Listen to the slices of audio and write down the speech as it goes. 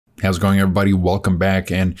How's it going, everybody? Welcome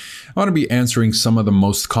back, and I want to be answering some of the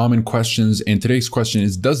most common questions, and today's question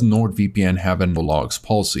is, does NordVPN have a no logs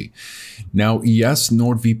policy? Now, yes,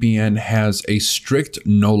 NordVPN has a strict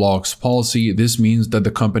no logs policy. This means that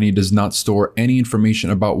the company does not store any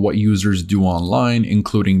information about what users do online,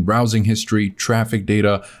 including browsing history, traffic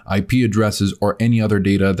data, IP addresses, or any other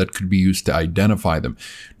data that could be used to identify them.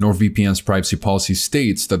 NordVPN's privacy policy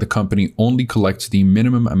states that the company only collects the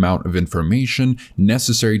minimum amount of information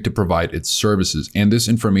necessary to provide its services, and this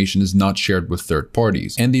information is not shared with third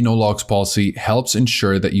parties. And the no logs policy helps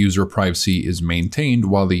ensure that user privacy is maintained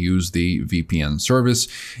while they use the VPN service.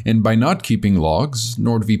 And by not keeping logs,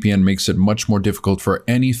 NordVPN makes it much more difficult for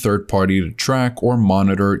any third party to track or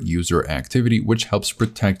monitor user activity, which helps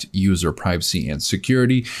protect user privacy and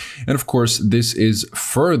security. And of course, this is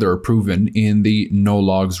further proven in the no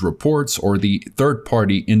logs reports, or the third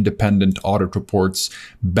party independent audit reports.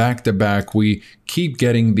 Back to back, we keep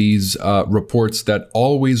getting these reports that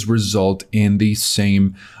always result in the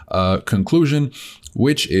same conclusion,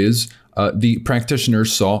 which is the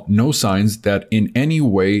practitioners saw no signs that in any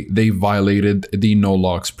way they violated the no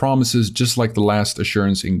logs promises, just like the last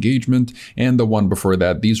assurance engagement and the one before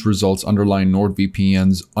that. These results underline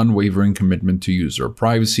NordVPN's unwavering commitment to user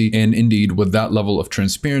privacy. And indeed, with that level of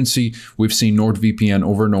transparency, we've seen NordVPN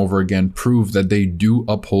over and over again prove that they do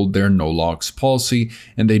uphold their no logs policy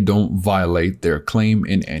and they don't violate their claim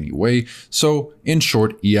in any way. So in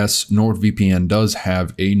short, yes, NordVPN does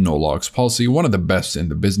have a no logs policy, one of the best in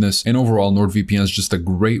the business. And overall, NordVPN is just a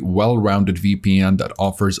great, well-rounded VPN that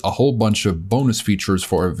offers a whole bunch of bonus features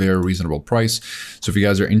for a very reasonable price. So if you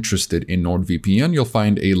guys are interested in NordVPN, you'll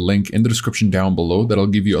find a link in the description down below that'll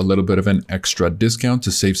give you a little bit of an extra discount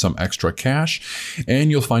to save some extra cash. And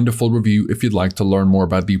you'll find a full review if you'd like to learn more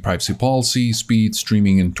about the privacy policy, speed,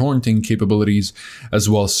 streaming, and torrenting capabilities, as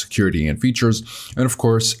well as security and features. And of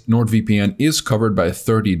course, NordVPN is covered by a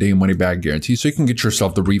 30-day money-back guarantee, so you can get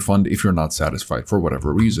yourself the refund if you're not satisfied for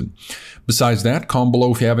whatever reason. Besides that, comment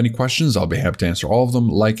below if you have any questions. I'll be happy to answer all of them.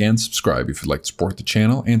 Like and subscribe if you'd like to support the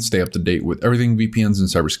channel and stay up to date with everything VPNs and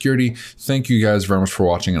cybersecurity. Thank you guys very much for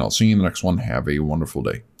watching, and I'll see you in the next one. Have a wonderful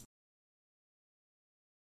day.